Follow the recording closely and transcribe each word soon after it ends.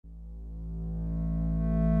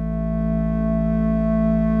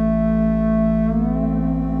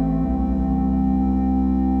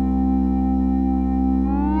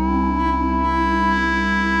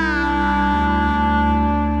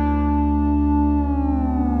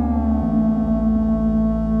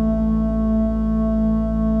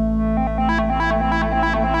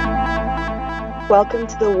Welcome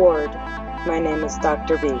to the ward. My name is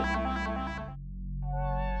Dr. B.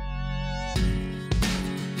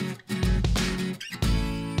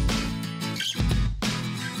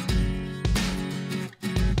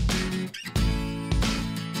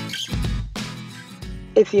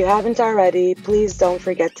 If you haven't already, please don't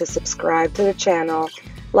forget to subscribe to the channel,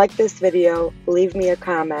 like this video, leave me a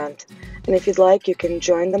comment, and if you'd like, you can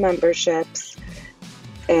join the memberships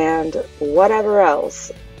and whatever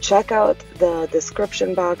else. Check out the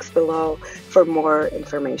description box below for more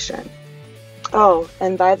information. Oh,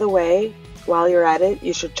 and by the way, while you're at it,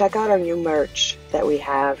 you should check out our new merch that we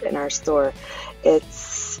have in our store.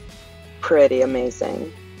 It's pretty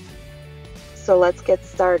amazing. So let's get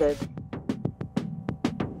started.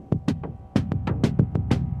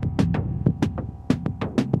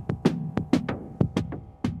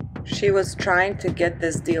 She was trying to get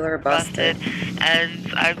this dealer busted. As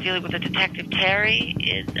I'm dealing with a Detective Terry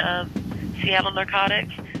in Seattle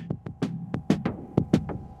Narcotics.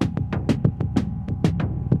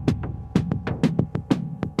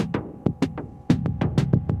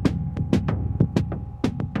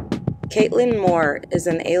 Caitlin Moore is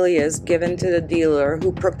an alias given to the dealer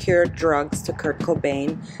who procured drugs to Kurt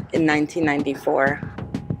Cobain in 1994.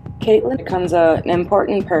 Caitlin becomes an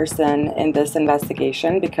important person in this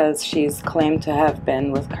investigation because she's claimed to have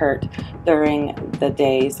been with Kurt during the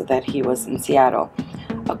days that he was in Seattle.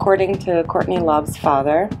 According to Courtney Love's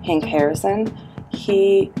father, Hank Harrison,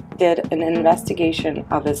 he did an investigation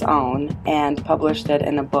of his own and published it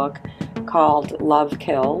in a book called Love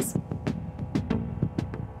Kills.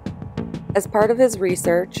 As part of his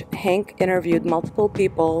research, Hank interviewed multiple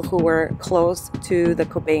people who were close to the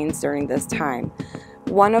Cobains during this time.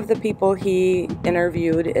 One of the people he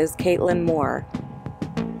interviewed is Caitlin Moore.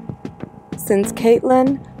 Since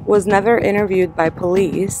Caitlin was never interviewed by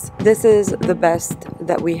police, this is the best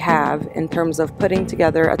that we have in terms of putting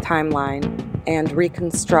together a timeline and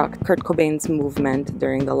reconstruct Kurt Cobain's movement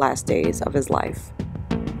during the last days of his life.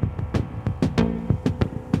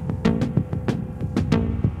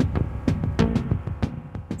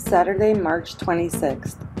 Saturday, March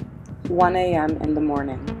 26th, 1 a.m. in the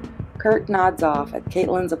morning. Kurt nods off at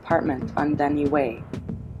Caitlin's apartment on Denny Way.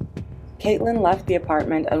 Caitlin left the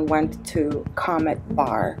apartment and went to Comet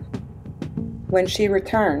Bar. When she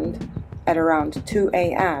returned, at around 2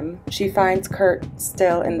 a.m., she finds Kurt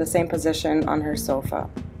still in the same position on her sofa.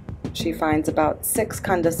 She finds about 6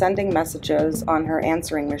 condescending messages on her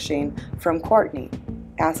answering machine from Courtney,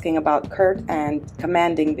 asking about Kurt and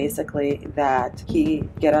commanding basically that he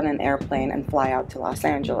get on an airplane and fly out to Los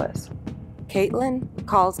Angeles. Caitlin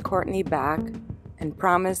calls Courtney back and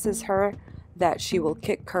promises her that she will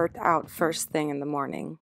kick Kurt out first thing in the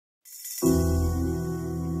morning.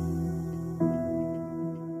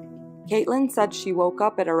 Caitlin said she woke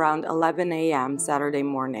up at around 11 a.m. Saturday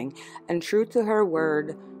morning, and true to her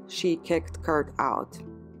word, she kicked Kurt out.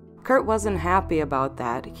 Kurt wasn't happy about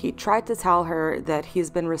that. He tried to tell her that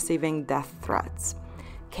he's been receiving death threats.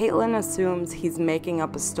 Caitlin assumes he's making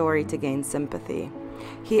up a story to gain sympathy.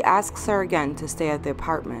 He asks her again to stay at the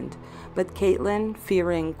apartment, but Caitlin,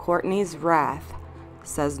 fearing Courtney's wrath,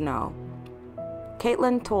 says no.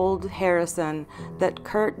 Caitlin told Harrison that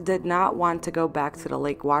Kurt did not want to go back to the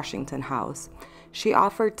Lake Washington house. She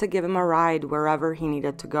offered to give him a ride wherever he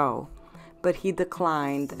needed to go, but he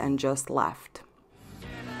declined and just left.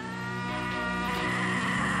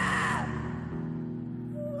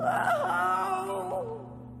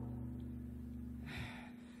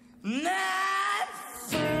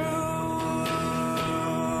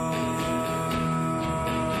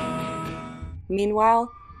 Meanwhile,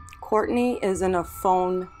 Courtney is in a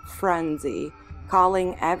phone frenzy,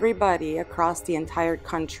 calling everybody across the entire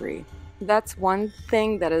country. That's one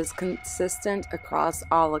thing that is consistent across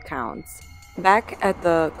all accounts. Back at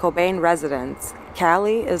the Cobain residence,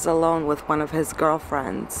 Callie is alone with one of his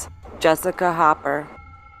girlfriends, Jessica Hopper.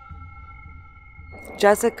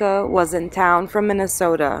 Jessica was in town from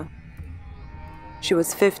Minnesota. She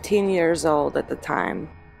was 15 years old at the time.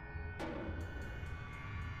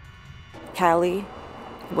 Callie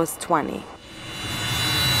was 20.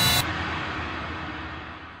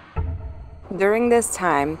 During this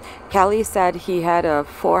time, Callie said he had a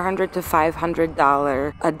 $400 to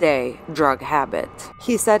 $500 a day drug habit.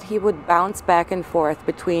 He said he would bounce back and forth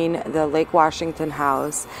between the Lake Washington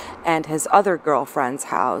house and his other girlfriend's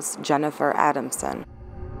house, Jennifer Adamson.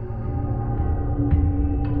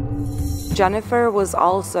 Jennifer was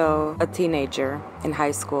also a teenager in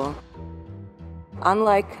high school.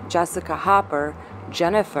 Unlike Jessica Hopper,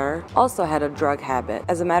 Jennifer also had a drug habit.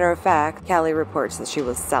 As a matter of fact, Callie reports that she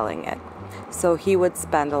was selling it. So he would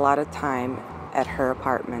spend a lot of time at her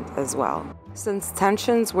apartment as well. Since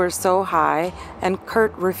tensions were so high and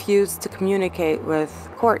Kurt refused to communicate with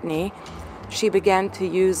Courtney, she began to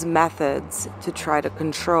use methods to try to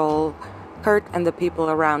control Kurt and the people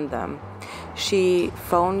around them. She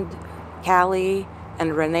phoned Callie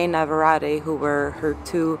and Renee Navarrete, who were her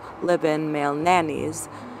two live-in male nannies,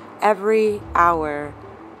 every hour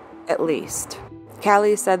at least.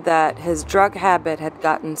 Callie said that his drug habit had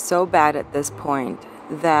gotten so bad at this point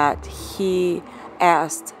that he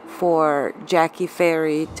asked for Jackie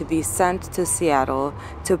Ferry to be sent to Seattle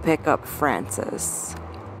to pick up Francis.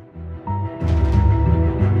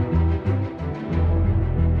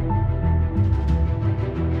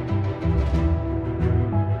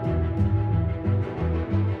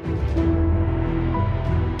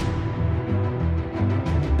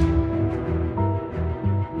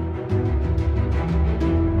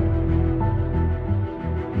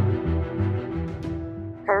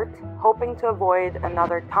 Kurt, hoping to avoid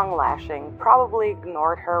another tongue lashing, probably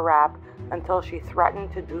ignored her rap until she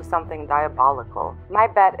threatened to do something diabolical. My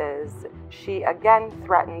bet is she again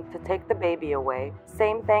threatened to take the baby away.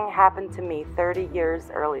 Same thing happened to me 30 years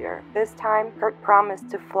earlier. This time, Kurt promised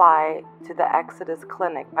to fly to the Exodus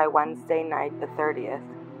clinic by Wednesday night the 30th.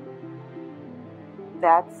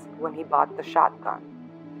 That's when he bought the shotgun.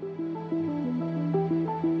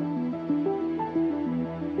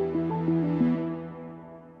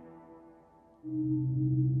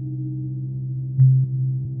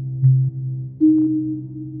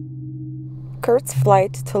 Kurt's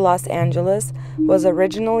flight to Los Angeles was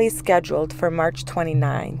originally scheduled for March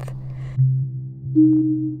 29th.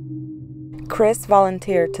 Chris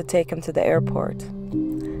volunteered to take him to the airport.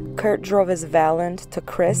 Kurt drove his Valant to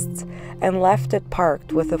Chris's and left it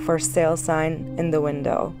parked with a for sale sign in the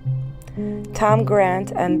window. Tom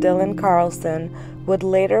Grant and Dylan Carlson would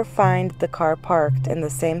later find the car parked in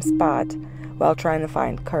the same spot while trying to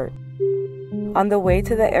find Kurt. On the way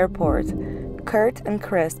to the airport, Kurt and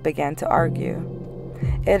Chris began to argue.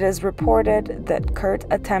 It is reported that Kurt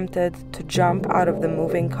attempted to jump out of the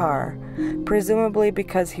moving car, presumably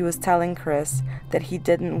because he was telling Chris that he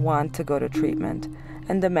didn't want to go to treatment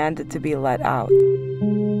and demanded to be let out.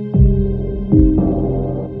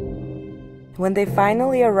 When they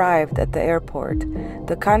finally arrived at the airport,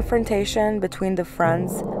 the confrontation between the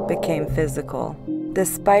friends became physical.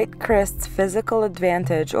 Despite Chris's physical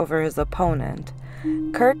advantage over his opponent,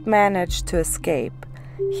 Kurt managed to escape.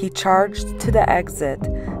 He charged to the exit,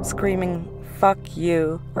 screaming, "Fuck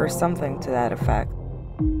you," or something to that effect.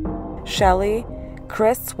 Shelley,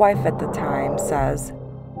 Chris's wife at the time, says,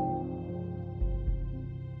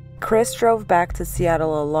 Chris drove back to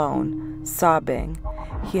Seattle alone, sobbing.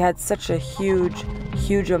 He had such a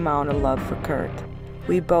huge amount of love for Kurt.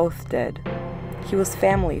 We both did. He was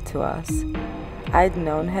family to us. I'd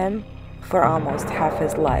known him for almost half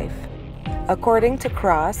his life. According to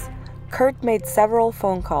Cross, Kurt made several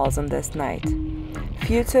phone calls on this night,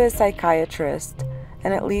 few to his psychiatrist,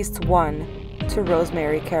 and at least one to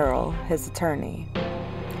Rosemary Carroll, his attorney.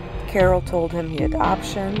 Carroll told him he had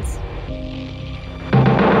options,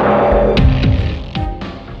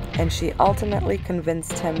 and she ultimately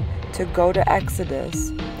convinced him to go to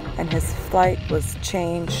Exodus, and his flight was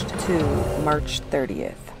changed to March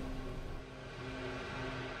 30th.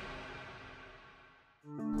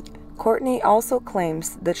 Courtney also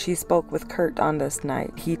claims that she spoke with Kurt on this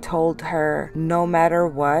night. He told her, "No matter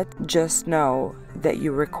what, just know that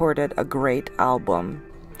you recorded a great album."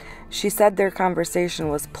 She said their conversation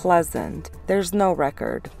was pleasant. There's no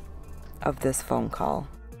record of this phone call.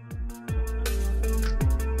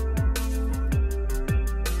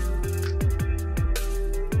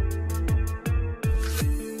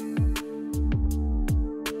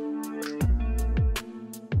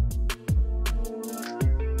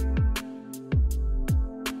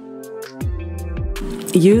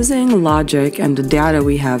 Using logic and the data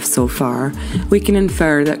we have so far, we can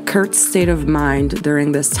infer that Kurt's state of mind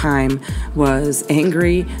during this time was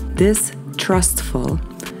angry, distrustful,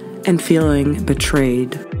 and feeling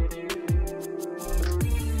betrayed.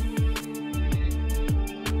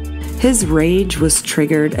 His rage was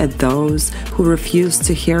triggered at those who refused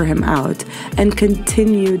to hear him out and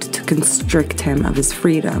continued to constrict him of his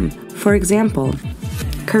freedom. For example,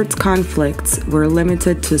 Kurt's conflicts were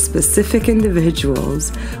limited to specific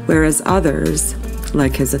individuals, whereas others,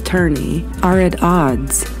 like his attorney, are at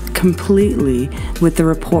odds completely with the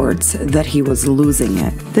reports that he was losing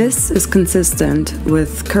it. This is consistent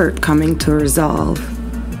with Kurt coming to resolve.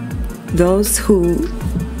 Those who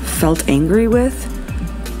felt angry with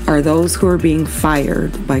are those who are being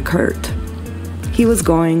fired by Kurt. He was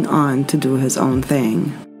going on to do his own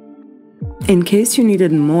thing. In case you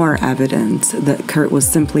needed more evidence that Kurt was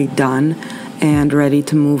simply done and ready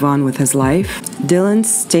to move on with his life.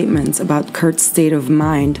 Dylan's statements about Kurt's state of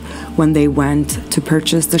mind when they went to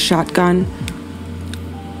purchase the shotgun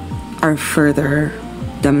are further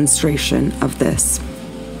demonstration of this.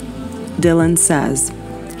 Dylan says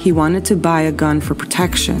he wanted to buy a gun for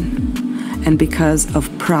protection and because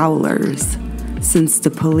of prowlers, since the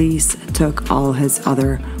police took all his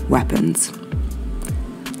other weapons.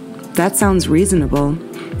 That sounds reasonable.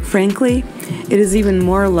 Frankly, it is even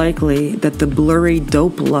more likely that the blurry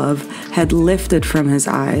dope love had lifted from his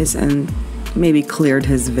eyes and maybe cleared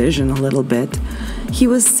his vision a little bit. He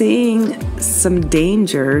was seeing some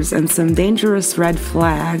dangers and some dangerous red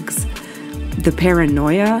flags. The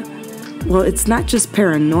paranoia, well, it's not just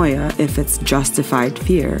paranoia if it's justified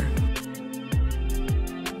fear.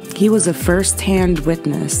 He was a first-hand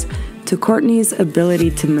witness to Courtney's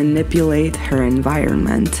ability to manipulate her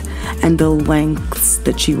environment and the lengths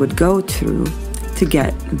that she would go through to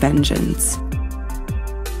get vengeance.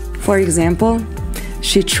 For example,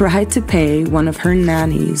 she tried to pay one of her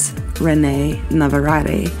nannies, Renee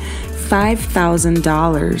Navarrete,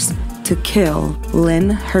 $5,000 to kill Lynn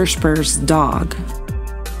Hirschberg's dog.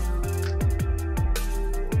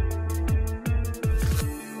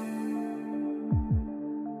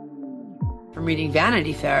 From reading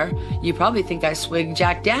Vanity Fair, you probably think I swig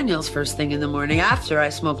Jack Daniels first thing in the morning after I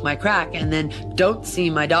smoke my crack and then don't see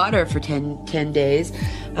my daughter for 10 days.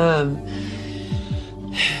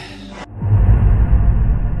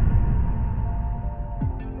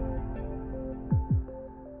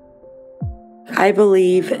 I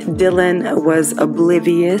believe Dylan was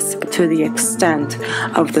oblivious to the extent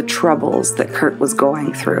of the troubles that Kurt was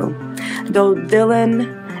going through. Though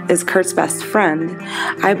Dylan is Kurt's best friend,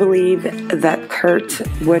 I believe that Kurt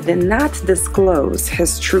would not disclose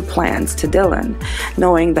his true plans to Dylan,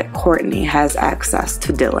 knowing that Courtney has access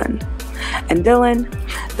to Dylan. And Dylan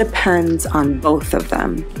depends on both of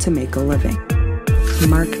them to make a living.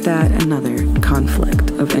 Mark that another conflict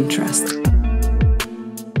of interest.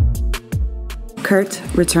 Kurt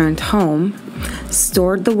returned home,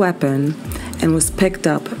 stored the weapon, and was picked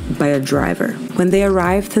up by a driver. When they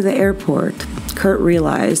arrived to the airport, Kurt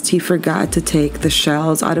realized he forgot to take the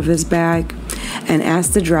shells out of his bag and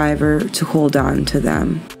asked the driver to hold on to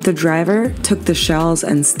them. The driver took the shells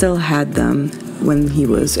and still had them when he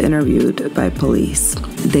was interviewed by police.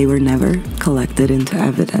 They were never collected into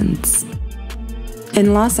evidence.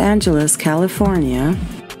 In Los Angeles, California,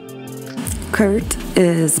 Kurt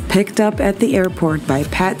is picked up at the airport by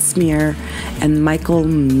Pat Smear and Michael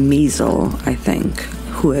Measle, I think,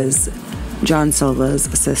 who is John Silva's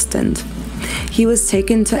assistant. He was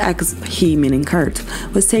taken to he, meaning Kurt,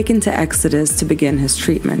 was taken to Exodus to begin his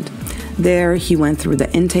treatment. There, he went through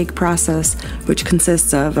the intake process, which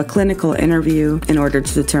consists of a clinical interview in order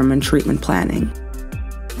to determine treatment planning.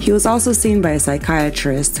 He was also seen by a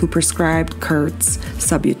psychiatrist who prescribed Kurt's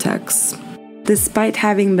Subutex. Despite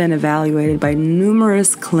having been evaluated by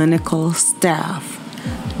numerous clinical staff,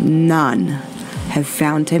 none have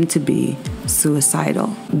found him to be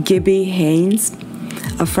suicidal. Gibby Haynes,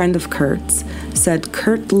 a friend of Kurt's, said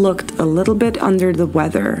Kurt looked a little bit under the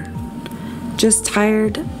weather, just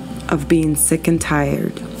tired of being sick and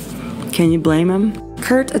tired. Can you blame him?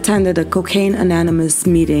 Kurt attended a Cocaine Anonymous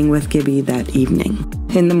meeting with Gibby that evening.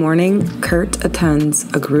 In the morning, Kurt attends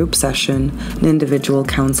a group session, an individual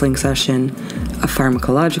counseling session, a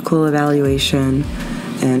pharmacological evaluation,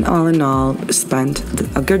 and all in all, spent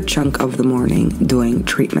a good chunk of the morning doing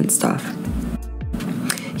treatment stuff.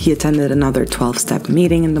 He attended another 12-step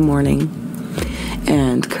meeting in the morning,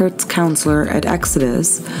 and Kurt's counselor at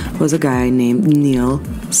Exodus was a guy named Neil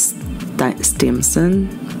Stimson.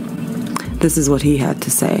 This is what he had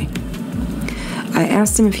to say. I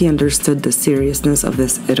asked him if he understood the seriousness of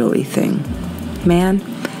this Italy thing. Man,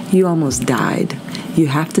 you almost died. You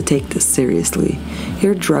have to take this seriously.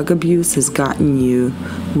 Your drug abuse has gotten you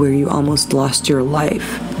where you almost lost your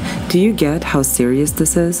life. Do you get how serious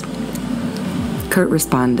this is? Kurt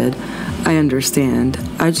responded, I understand.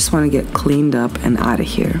 I just want to get cleaned up and out of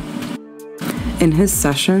here. In his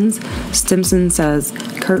sessions, Stimson says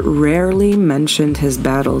Kurt rarely mentioned his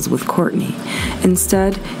battles with Courtney.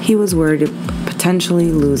 Instead, he was worried about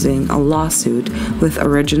potentially losing a lawsuit with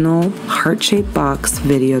original Heart-Shaped Box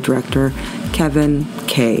video director Kevin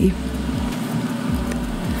Kay.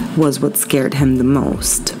 Was what scared him the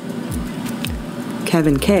most.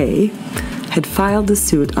 Kevin Kay had filed a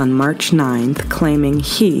suit on March 9th claiming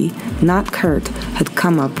he, not Kurt, had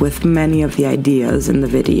come up with many of the ideas in the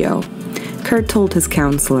video. Kurt told his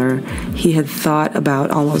counselor he had thought about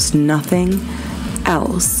almost nothing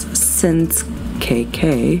else since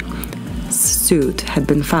KK suit had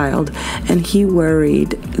been filed, and he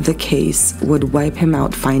worried the case would wipe him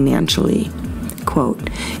out financially. Quote,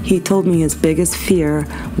 he told me his biggest fear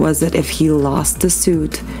was that if he lost the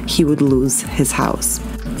suit, he would lose his house.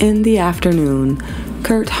 In the afternoon,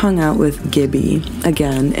 Kurt hung out with Gibby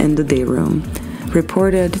again in the day room,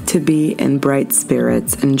 reported to be in bright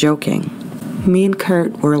spirits and joking. Me and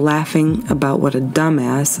Kurt were laughing about what a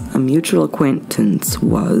dumbass a mutual acquaintance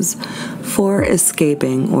was for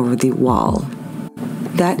escaping over the wall.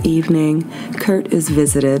 That evening, Kurt is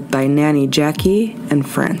visited by Nanny Jackie and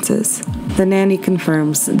Francis. The nanny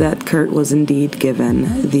confirms that Kurt was indeed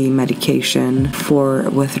given the medication for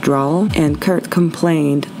withdrawal, and Kurt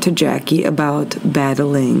complained to Jackie about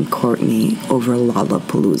battling Courtney over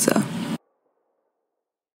Lollapalooza.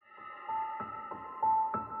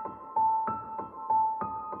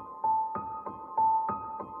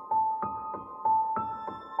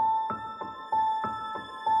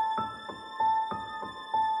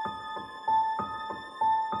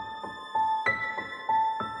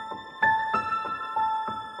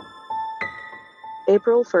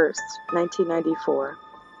 April 1st, 1994,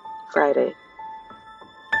 Friday.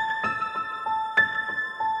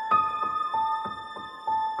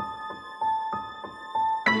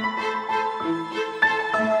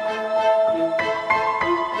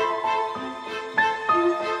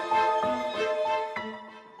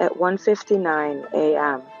 At 1:59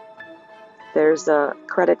 a.m., there's a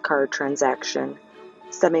credit card transaction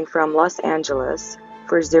stemming from Los Angeles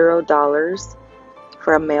for $0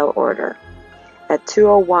 for a mail order. At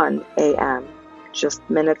 2:01 a.m., just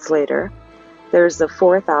minutes later, there's a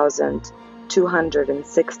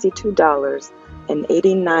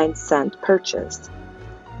 $4,262.89 purchase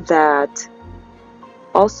that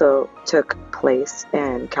also took place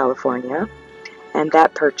in California, and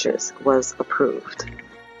that purchase was approved.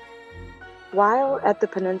 While at the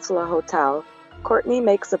Peninsula Hotel, Courtney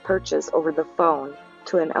makes a purchase over the phone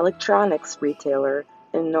to an electronics retailer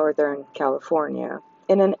in Northern California.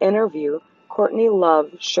 In an interview, Courtney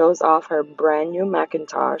Love shows off her brand new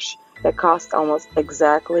Macintosh that cost almost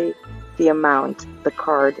exactly the amount the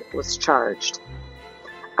card was charged.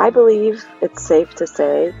 I believe it's safe to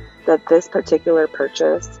say that this particular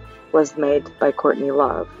purchase was made by Courtney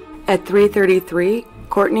Love. At 3:33,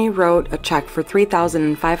 Courtney wrote a check for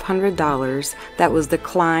 $3,500 that was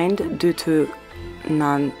declined due to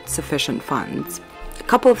non-sufficient funds. A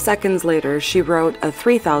couple of seconds later, she wrote a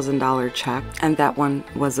 $3,000 check, and that one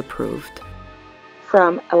was approved.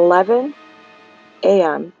 From 11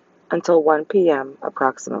 a.m. until 1 p.m.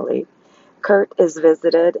 approximately, Kurt is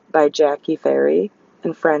visited by Jackie Ferry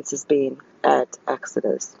and Francis Bean at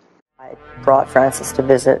Exodus. I brought Francis to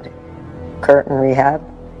visit Kurt in rehab.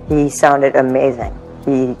 He sounded amazing.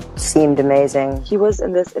 He seemed amazing. He was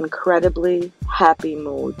in this incredibly happy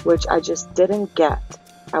mood, which I just didn't get.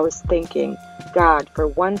 I was thinking, God, for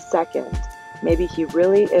 1 second, maybe he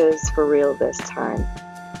really is for real this time.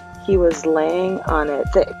 He was laying on it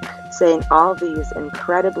thick, saying all these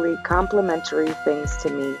incredibly complimentary things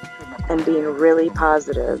to me and being really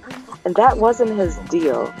positive. And that wasn't his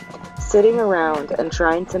deal, sitting around and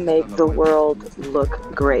trying to make the world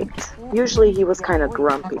look great. Usually he was kind of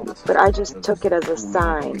grumpy, but I just took it as a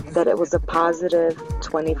sign that it was a positive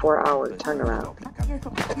 24-hour turnaround.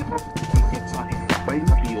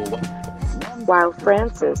 While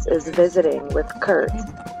Francis is visiting with Kurt,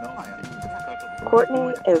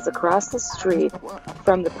 Courtney is across the street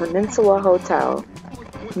from the Peninsula Hotel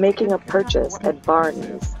making a purchase at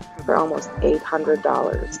Barney's for almost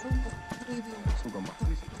 $800.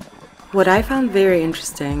 What I found very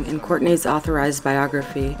interesting in Courtney's authorized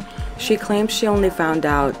biography, she claims she only found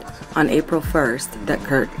out on April 1st that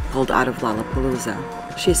Kurt pulled out of Lollapalooza.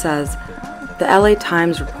 She says, the LA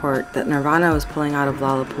Times report that Nirvana was pulling out of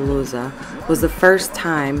Lollapalooza was the first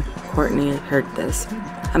time Courtney heard this.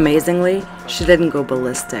 Amazingly, she didn't go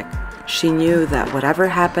ballistic. She knew that whatever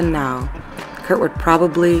happened now, Kurt would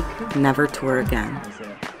probably never tour again.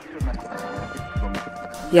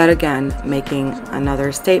 Yet again, making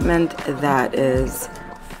another statement that is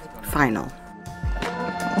final.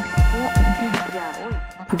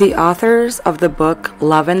 The authors of the book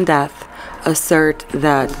Love and Death assert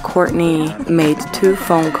that Courtney made 2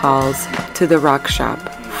 phone calls to the rock shop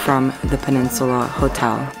from the Peninsula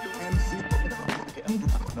Hotel.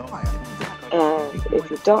 And if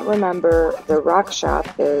you don't remember, the rock shop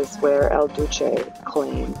is where El Duce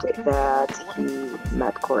claimed that he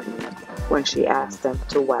met Courtney when she asked him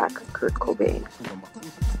to whack Kurt Cobain.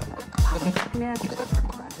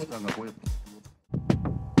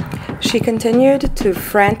 She continued to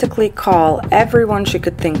frantically call everyone she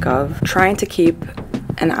could think of, trying to keep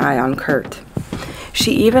an eye on Kurt.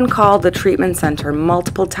 She even called the treatment center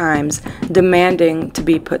multiple times, demanding to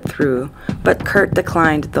be put through, but Kurt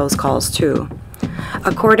declined those calls too.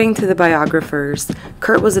 According to the biographers,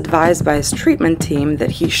 Kurt was advised by his treatment team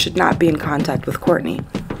that he should not be in contact with Courtney.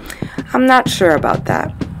 I'm not sure about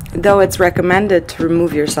that, though it's recommended to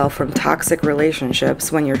remove yourself from toxic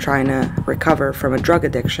relationships when you're trying to recover from a drug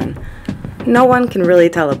addiction. No one can really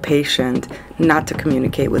tell a patient not to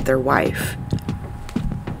communicate with their wife.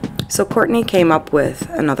 So Courtney came up with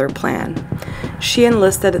another plan. She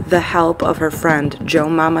enlisted the help of her friend Joe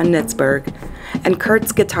Mama Nitzberg and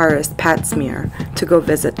Kurt's guitarist Pat Smear to go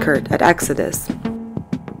visit Kurt at Exodus.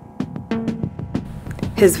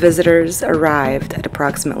 His visitors arrived at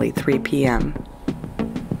approximately 3 p.m.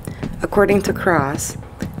 According to Cross,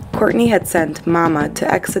 Courtney had sent Mama to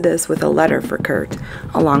Exodus with a letter for Kurt,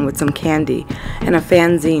 along with some candy and a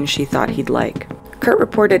fanzine she thought he'd like. Kurt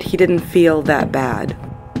reported he didn't feel that bad.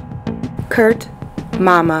 Kurt,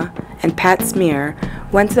 Mama, and Pat Smear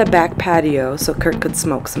went to the back patio so Kurt could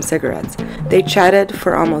smoke some cigarettes. They chatted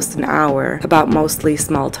for almost an hour about mostly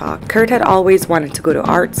small talk. Kurt had always wanted to go to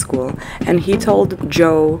art school, and he told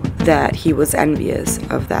Joe that he was envious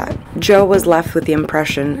of that. Joe was left with the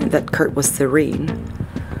impression that Kurt was serene.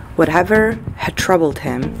 Whatever had troubled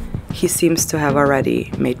him, he seems to have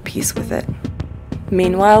already made peace with it.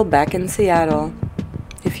 Meanwhile, back in Seattle,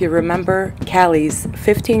 if you remember, Callie's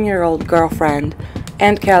 15-year-old girlfriend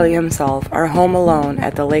and Callie himself are home alone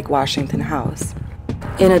at the Lake Washington house.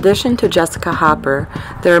 In addition to Jessica Hopper,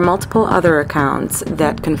 there are multiple other accounts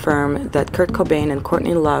that confirm that Kurt Cobain and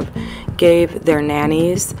Courtney Love gave their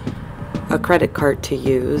nannies a credit card to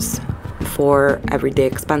use for everyday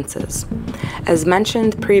expenses. As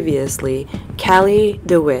mentioned previously, Callie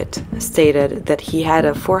DeWitt stated that he had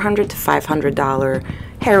a $400 to $500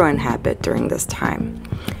 heroin habit during this time.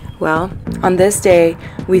 Well, on this day,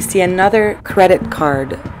 we see another credit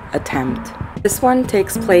card attempt. This one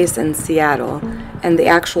takes place in Seattle, and the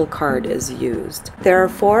actual card is used. There are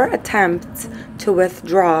 4 attempts to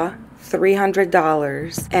withdraw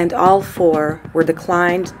 $300, and all 4 were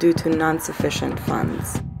declined due to non-sufficient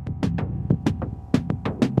funds.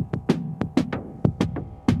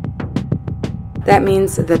 That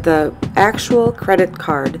means that the actual credit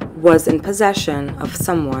card was in possession of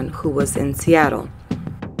someone who was in Seattle.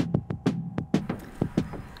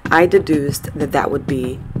 I deduced that that would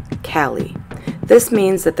be Callie. This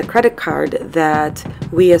means that the credit card that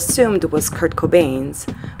we assumed was Kurt Cobain's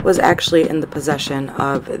was actually in the possession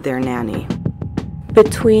of their nanny.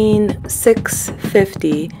 Between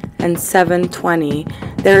 6:50 and 7:20,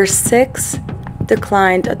 there are 6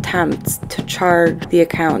 declined attempts to charge the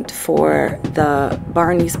account for the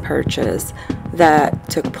Barney's purchase that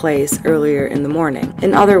took place earlier in the morning.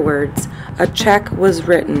 In other words, a check was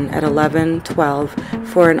written at 11:12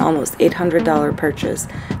 for an almost $800 purchase,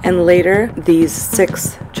 and later these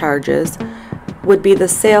 6 charges would be the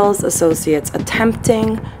sales associates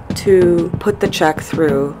attempting to put the check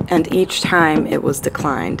through, and each time it was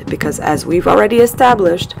declined because, as we've already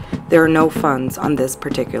established, there are no funds on this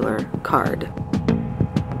particular card.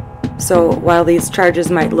 So while these charges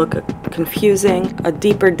might look confusing, a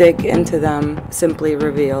deeper dig into them simply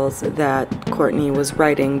reveals that Courtney was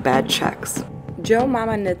writing bad checks. Joe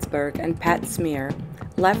Mama Nitzberg and Pat Smear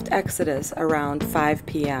left Exodus around 5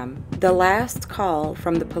 p.m. The last call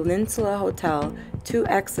from the Peninsula Hotel to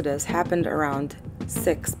Exodus happened around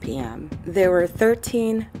 6 p.m. There were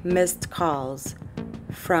 13 missed calls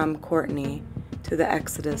from Courtney to the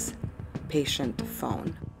Exodus patient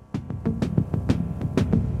phone.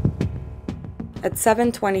 At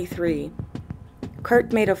 7:23,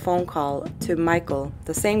 Kurt made a phone call to Michael,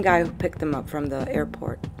 the same guy who picked him up from the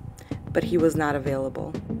airport, but he was not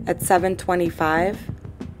available. At 7:25,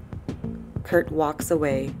 Kurt walks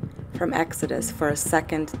away from Exodus for a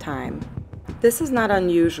second time. This is not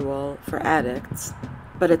unusual for addicts,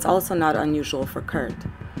 but it's also not unusual for Kurt.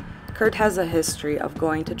 Kurt has a history of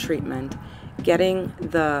going to treatment, getting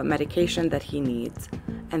the medication that he needs,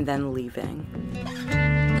 and then leaving.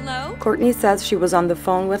 Hello? Courtney says she was on the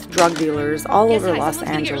phone with drug dealers all over Los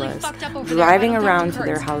Angeles, driving around to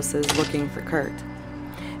their houses looking for Kurt.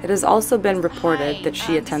 It has also been reported that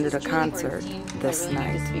she attended a concert this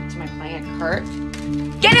night. Speak to my client, Kurt.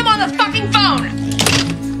 Get him on the fucking phone!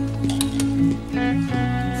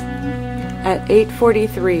 At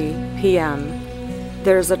 8:43 p.m.,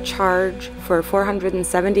 there's a charge for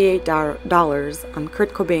 $478 on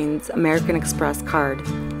Kurt Cobain's American Express card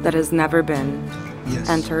that has never been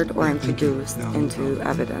entered or introduced into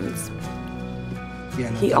evidence.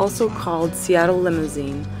 He also called Seattle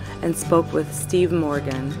Limousine and spoke with Steve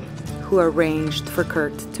Morgan, who arranged for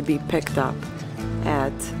Kurt to be picked up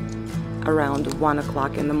at around 1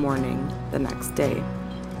 o'clock in the morning the next day.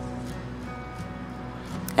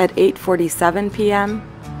 At 8:47 p.m.,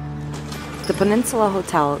 the Peninsula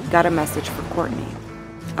Hotel got a message for Courtney.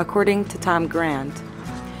 According to Tom Grant,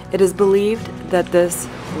 it is believed that this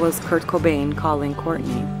was Kurt Cobain calling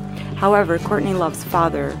Courtney. However, Courtney Love's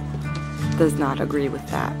father does not agree with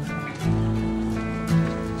that.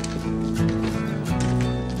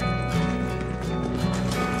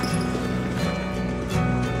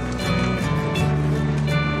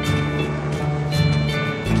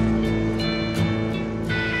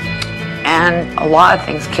 And a lot of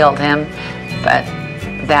things killed him, but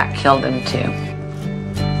that killed him too.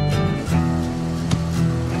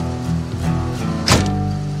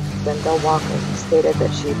 Linda Walker stated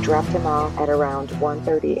that she dropped him off at around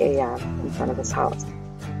 1:30 a.m. in front of his house.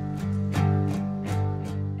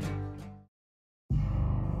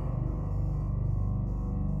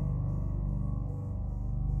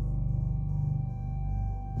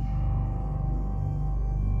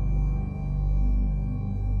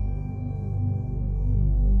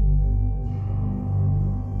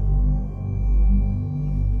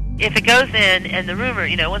 If it goes in, and the rumor,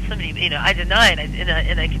 once somebody, I deny it,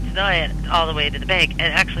 and I can deny it all the way to the bank,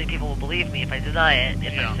 and actually people will believe me if I deny it,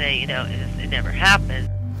 if I say, it never happened.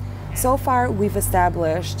 So far, we've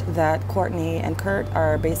established that Courtney and Kurt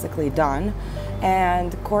are basically done,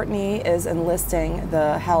 and Courtney is enlisting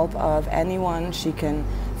the help of anyone she can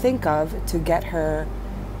think of to get her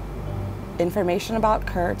information about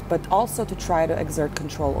Kurt, but also to try to exert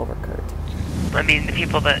control over Kurt. I mean, the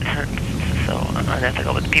people that are so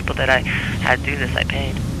unethical, but the people that I had do this, I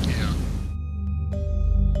paid. Yeah.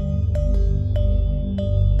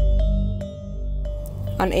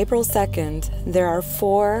 On April 2nd, there are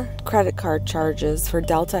 4 credit card charges for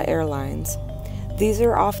Delta Airlines. These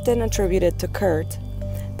are often attributed to Kurt,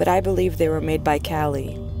 but I believe they were made by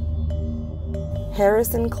Callie.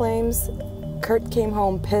 Harrison claims Kurt came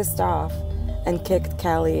home pissed off and kicked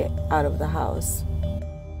Callie out of the house.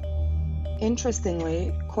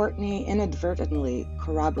 Interestingly, Courtney inadvertently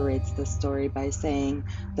corroborates this story by saying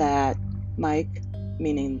that Mike,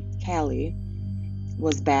 meaning Callie,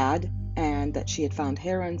 was bad, and that she had found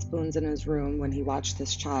heroin spoons in his room when he watched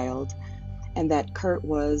this child, and that Kurt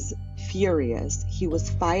was furious. He was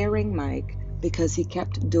firing Mike because he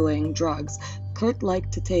kept doing drugs. Kurt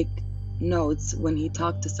liked to take notes when he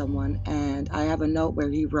talked to someone, and I have a note where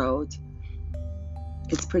he wrote,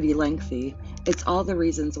 it's pretty lengthy, it's all the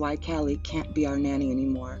reasons why Callie can't be our nanny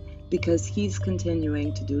anymore, because he's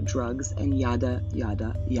continuing to do drugs and yada,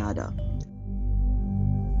 yada, yada.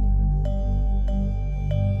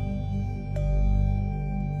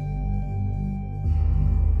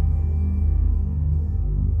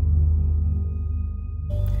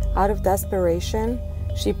 Out of desperation,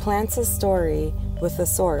 she plants a story with a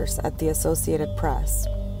source at the Associated Press.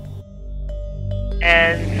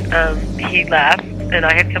 And he left, and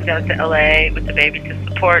I had come down to LA with the baby to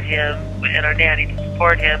support him, and our nanny to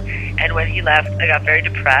support him. And when he left, I got very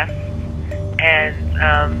depressed, and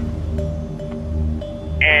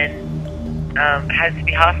had to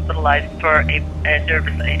be hospitalized for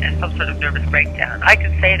some sort of nervous breakdown. I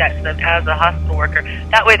could say that to them as a hospital worker.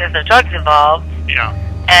 That way, there's no drugs involved. Yeah.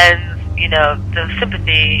 And the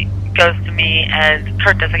sympathy goes to me, and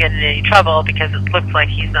Kurt doesn't get in any trouble because it looks like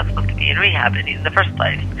he's not supposed to be in rehab in the first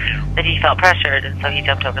place. That he felt pressured, and so he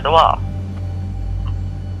jumped over the wall.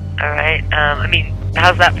 All right. I mean,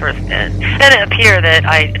 how's that for a stint? Then it appeared that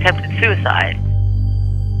I attempted suicide.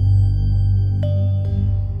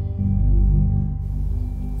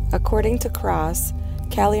 According to Cross,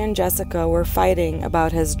 Callie and Jessica were fighting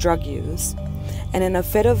about his drug use, and in a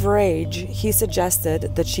fit of rage, he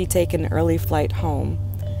suggested that she take an early flight home.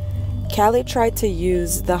 Callie tried to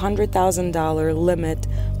use the $100,000 limit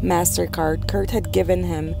MasterCard Kurt had given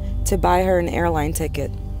him to buy her an airline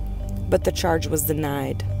ticket, but the charge was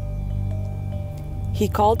denied. He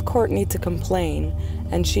called Courtney to complain,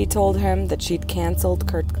 and she told him that she'd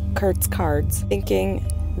canceled Kurt's cards, thinking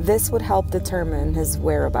this would help determine his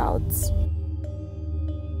whereabouts.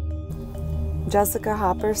 Jessica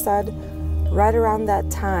Hopper said right around that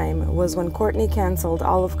time was when Courtney canceled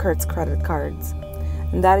all of Kurt's credit cards,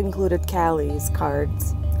 and that included Callie's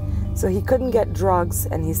cards. So he couldn't get drugs,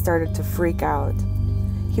 and he started to freak out.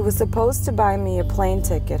 He was supposed to buy me a plane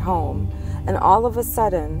ticket home, and all of a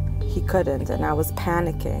sudden, he couldn't, and I was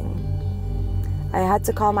panicking. I had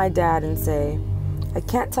to call my dad and say, I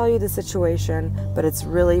can't tell you the situation, but it's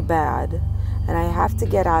really bad, and I have to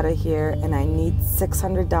get out of here, and I need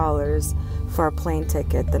 $600 for a plane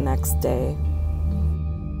ticket the next day.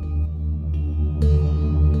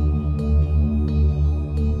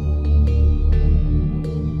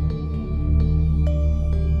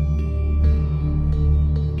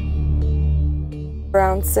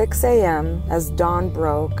 Around 6 a.m., as dawn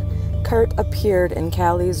broke, Kurt appeared in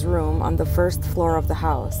Callie's room on the first floor of the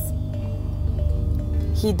house.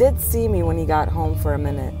 He did see me when he got home for a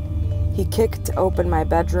minute. He kicked open my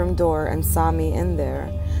bedroom door and saw me in there.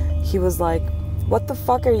 He was like, "What the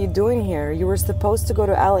fuck are you doing here? You were supposed to go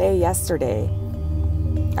to LA yesterday."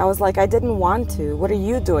 I was like, "I didn't want to. What are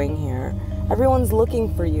you doing here? Everyone's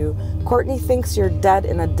looking for you. Courtney thinks you're dead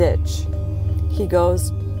in a ditch." He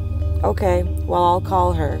goes, "Okay, well, I'll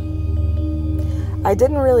call her." I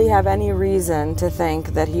didn't really have any reason to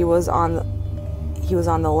think that he was on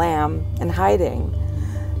the lam and hiding,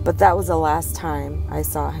 but that was the last time I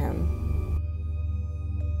saw him.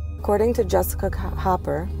 According to Jessica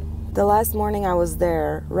Hopper, the last morning I was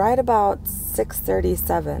there, right about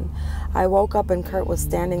 6:37, I woke up and Kurt was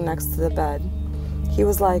standing next to the bed. He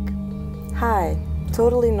was like, "Hi,"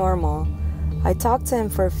 totally normal. I talked to him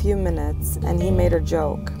for a few minutes and he made a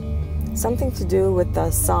joke. Something to do with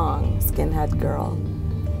the song, Skinhead Girl.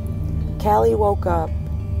 Callie woke up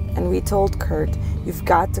and we told Kurt, "You've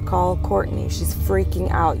got to call Courtney. She's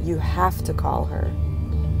freaking out. You have to call her."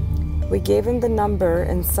 We gave him the number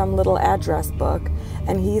in some little address book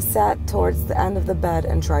and he sat towards the end of the bed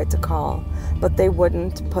and tried to call, but they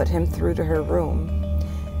wouldn't put him through to her room.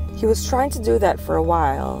 He was trying to do that for a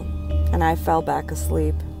while and I fell back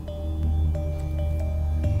asleep.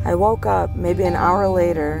 I woke up maybe an hour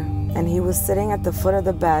later and he was sitting at the foot of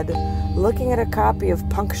the bed looking at a copy of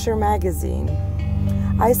Puncture magazine.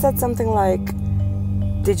 I said something like,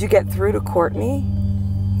 "Did you get through to Courtney?"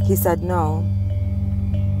 He said no.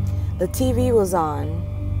 The TV was on.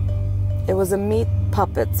 It was a Meat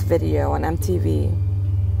Puppets video on MTV.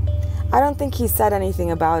 I don't think he said anything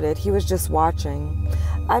about it. He was just watching.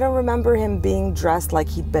 I don't remember him being dressed like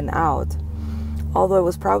he'd been out, although it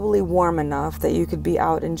was probably warm enough that you could be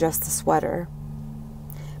out in just a sweater.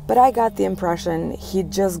 But I got the impression he'd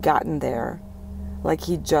just gotten there, like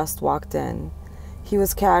he'd just walked in. He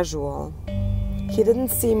was casual. He didn't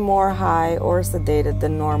seem more high or sedated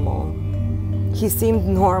than normal. He seemed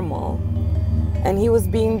normal, and he was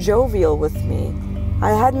being jovial with me.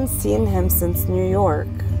 I hadn't seen him since New York.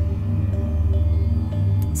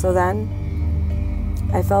 So then,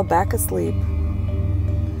 I fell back asleep,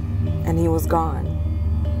 and he was gone.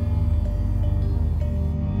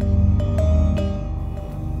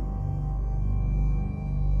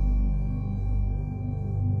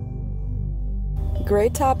 Gray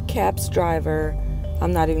Top Caps driver,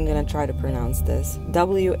 I'm not even going to try to pronounce this,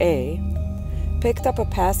 W.A., picked up a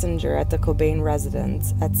passenger at the Cobain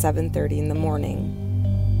residence at 7:30 in the morning.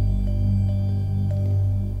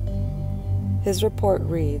 His report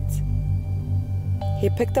reads, he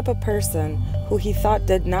picked up a person who he thought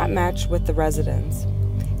did not match with the residence.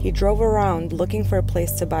 He drove around looking for a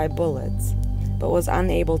place to buy bullets, but was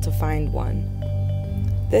unable to find one.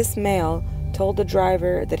 This male told the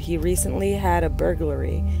driver that he recently had a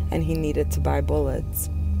burglary and he needed to buy bullets.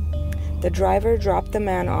 The driver dropped the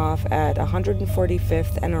man off at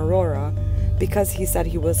 145th and Aurora because he said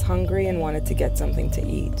he was hungry and wanted to get something to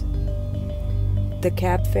eat. The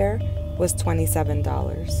cab fare was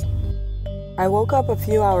 $27. I woke up a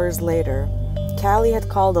few hours later. Callie had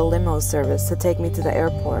called a limo service to take me to the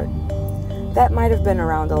airport. That might have been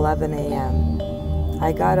around 11 a.m.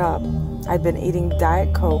 I got up. I'd been eating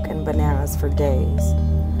Diet Coke and bananas for days.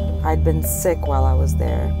 I'd been sick while I was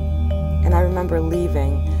there. And I remember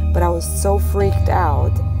leaving, but I was so freaked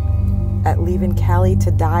out at leaving Callie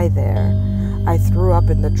to die there, I threw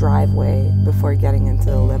up in the driveway before getting into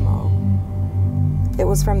the limo. It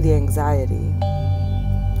was from the anxiety.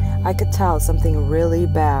 I could tell something really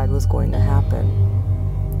bad was going to happen.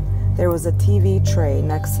 There was a TV tray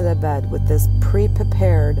next to the bed with this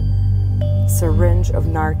pre-prepared syringe of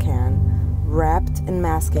Narcan wrapped in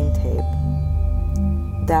masking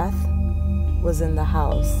tape. Death was in the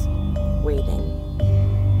house, waiting.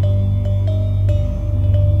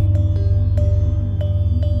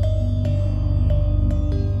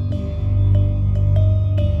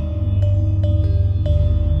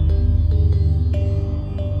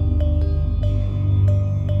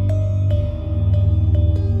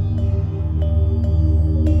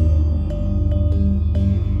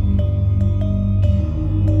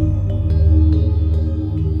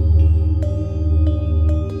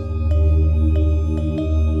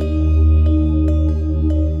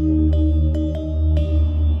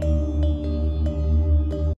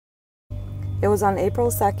 It was on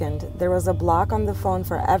April 2nd. There was a block on the phone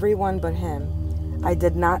for everyone but him. I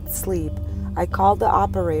did not sleep. I called the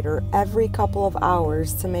operator every couple of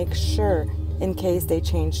hours to make sure in case they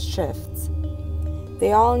changed shifts.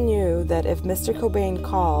 They all knew that if Mr. Cobain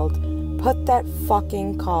called, put that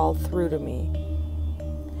fucking call through to me.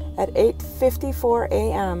 At 8:54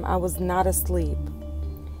 a.m., I was not asleep.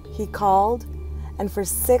 He called, and for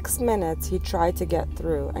 6 minutes he tried to get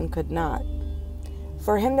through and could not.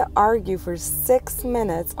 For him to argue for 6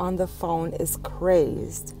 minutes on the phone is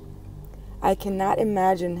crazed. I cannot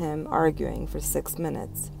imagine him arguing for 6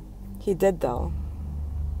 minutes. He did, though.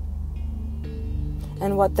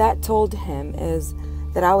 And what that told him is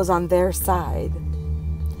that I was on their side,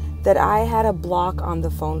 that I had a block on the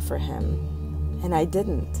phone for him, and I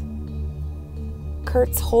didn't.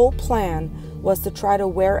 Kurt's whole plan was to try to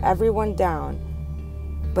wear everyone down,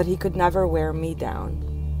 but he could never wear me down.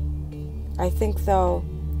 I think, though,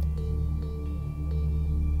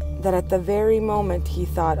 that at the very moment he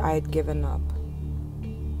thought I had given up.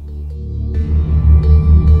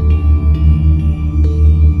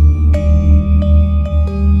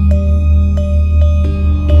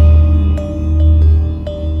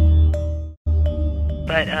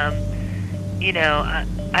 But,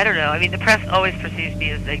 I don't know. I mean, the press always perceives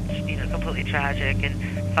me as, like, completely tragic and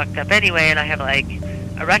fucked up anyway, and I have, like,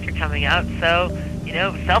 a record coming out, so,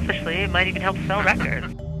 selfishly, it might even help sell records.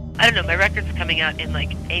 I don't know, my record's coming out in,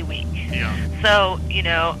 like, a week. Yeah. So,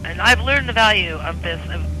 and I've learned the value of this.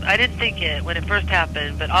 I didn't think it when it first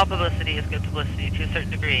happened, but all publicity is good publicity to a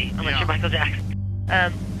certain degree, unless you're Michael Jackson.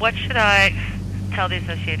 What should I tell the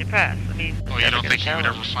Associated Press? I mean... Oh, you don't think he would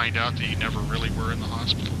ever find out that you never really were in the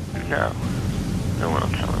hospital? No. No one will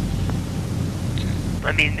tell him. Okay.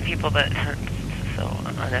 I mean, the people that... It's so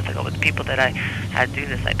unethical, but the people that I had do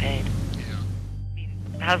this, I paid. Yeah. I mean,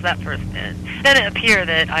 how's that first been? Then it appeared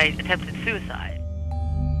that I attempted suicide.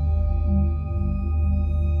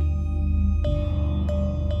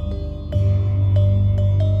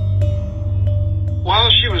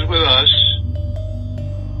 While she was with us,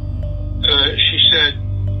 she said,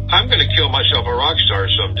 I'm going to kill myself a rock star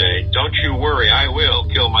someday. Don't you worry, I will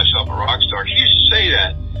kill myself a rock star. She used to say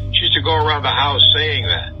that. She used to go around the house saying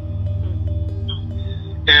that.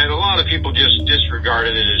 And a lot of people just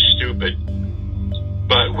disregarded it as stupid.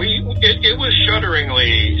 But it was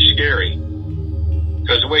shudderingly scary.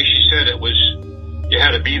 Because the way she said it was, you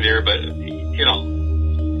had to be there, but,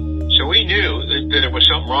 So we knew that there was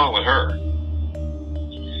something wrong with her.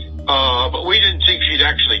 But we didn't think she'd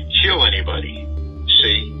actually kill anybody.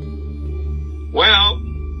 See? Well,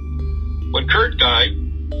 when Kurt died,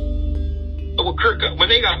 when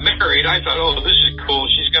they got married, I thought, oh, this is cool.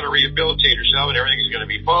 She's going to rehabilitate herself and everything's going to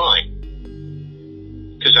be fine.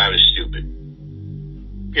 Because I was stupid.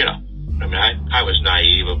 I was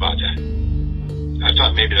naive about that. I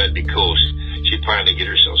thought maybe that'd be cool. She'd finally get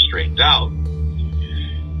herself straightened out.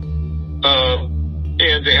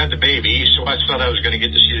 And they had the baby, so I thought I was going to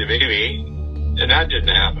get to see the baby. And that didn't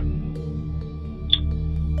happen.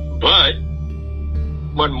 But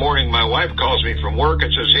one morning, my wife calls me from work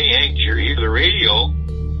and says, hey, Hank, did you hear the radio?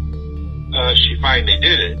 She finally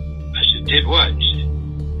did it. I said, did what? She said,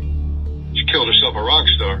 she killed herself a rock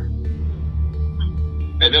star.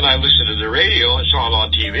 And then I listened to the radio and saw it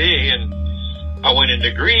on TV, and I went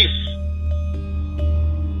into grief,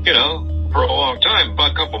 for a long time,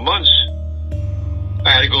 about a couple months. I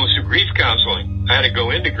had to go through grief counseling. I had to go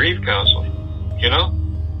into grief counseling,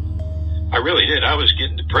 I really did. I was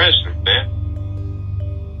getting depressed, man.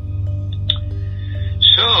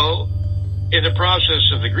 So, in the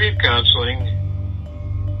process of the grief counseling,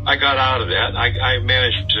 I got out of that. I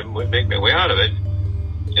managed to make my way out of it.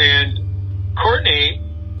 And Courtney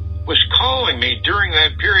was calling me during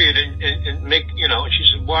that period and she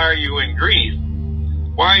said, why are you in grief?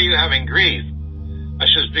 Why are you having grief? I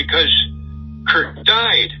said, because Kurt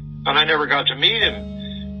died and I never got to meet him.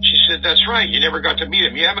 She said, that's right. You never got to meet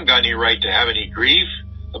him. You haven't got any right to have any grief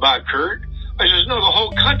about Kurt. I said, no, the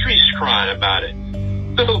whole country's crying about it.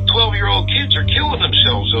 Little 12-year-old kids are killing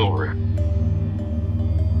themselves over it.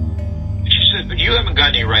 She said, but you haven't got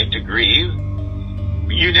any right to grieve.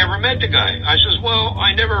 You never met the guy. I says, well,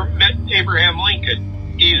 I never met Abraham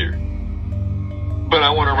Lincoln either. But I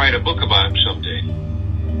want to write a book about him someday.